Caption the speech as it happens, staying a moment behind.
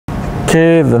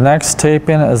Okay, the next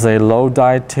taping is a low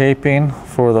dye taping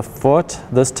for the foot.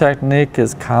 This technique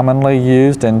is commonly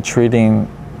used in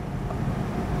treating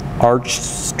arch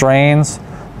strains,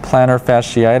 plantar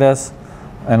fasciitis,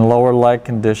 and lower leg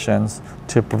conditions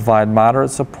to provide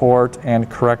moderate support and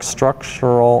correct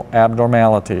structural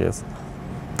abnormalities.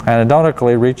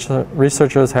 Anecdotally,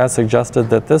 researchers have suggested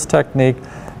that this technique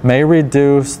may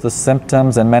reduce the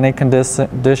symptoms in many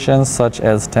conditions such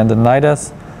as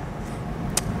tendinitis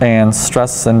and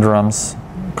stress syndromes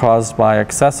caused by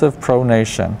excessive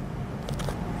pronation.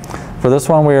 For this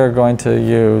one, we are going to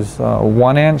use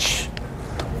 1-inch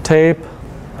tape.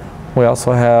 We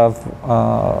also have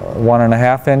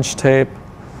 1.5-inch tape,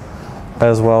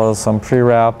 as well as some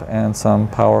pre-wrap and some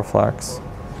power flex.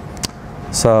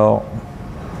 So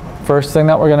first thing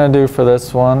that we're going to do for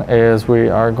this one is we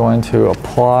are going to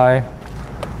apply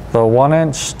the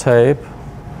 1-inch tape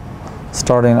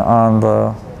starting on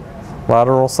the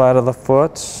lateral side of the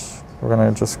foot. We're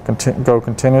going to just go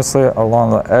continuously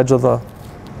along the edge of the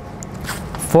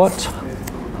foot,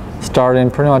 starting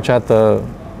pretty much at the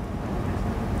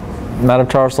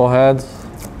metatarsal heads.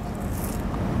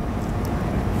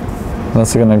 This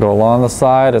is going to go along the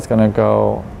side. It's going to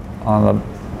go on the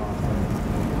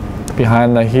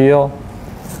behind the heel,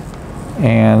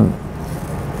 and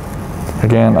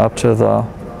again up to the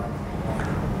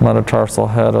metatarsal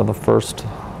head of the first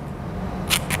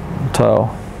toe.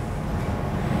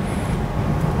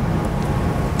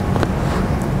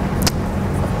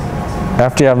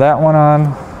 After you have that one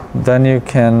on, then you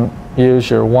can use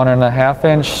your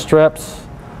 1.5-inch strips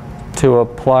to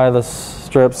apply the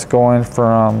strips going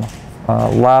from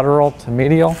lateral to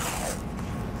medial.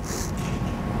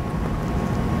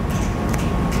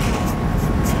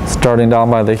 Starting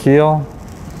down by the heel,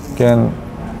 again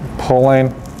pulling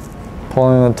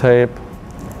the tape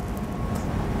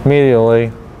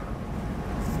medially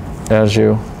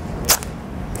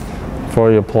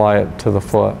before you apply it to the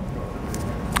foot.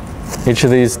 Each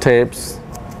of these tapes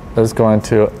is going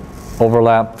to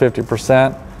overlap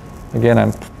 50%. Again,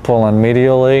 I'm pulling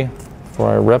medially before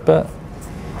I rip it.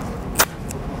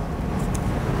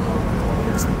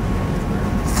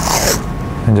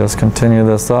 And just continue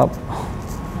this up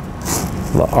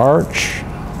the arch.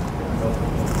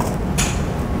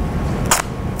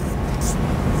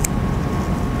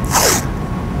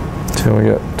 Till we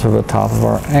get to the top of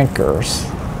our anchors.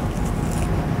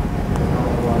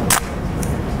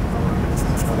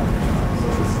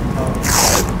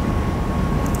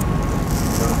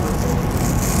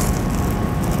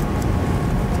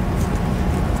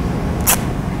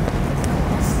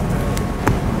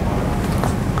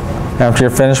 After you're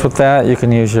finished with that, you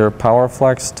can use your power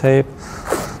flex tape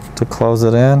to close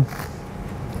it in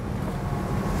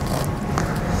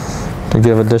to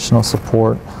give additional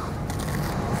support.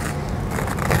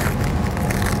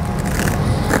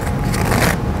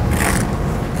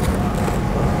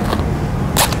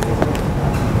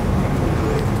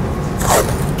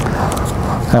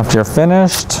 After you're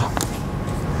finished,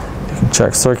 you can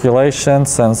check circulation,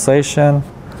 sensation,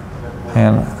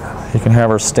 and you can have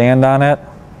her stand on it.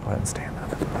 Go ahead and stand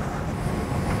on it.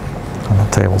 And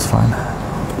the table's fine.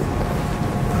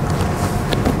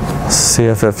 See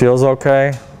if it feels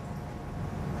okay.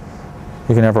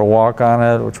 You can have her walk on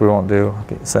it, which we won't do,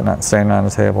 standing on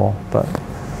the table, but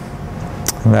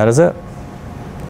that is it.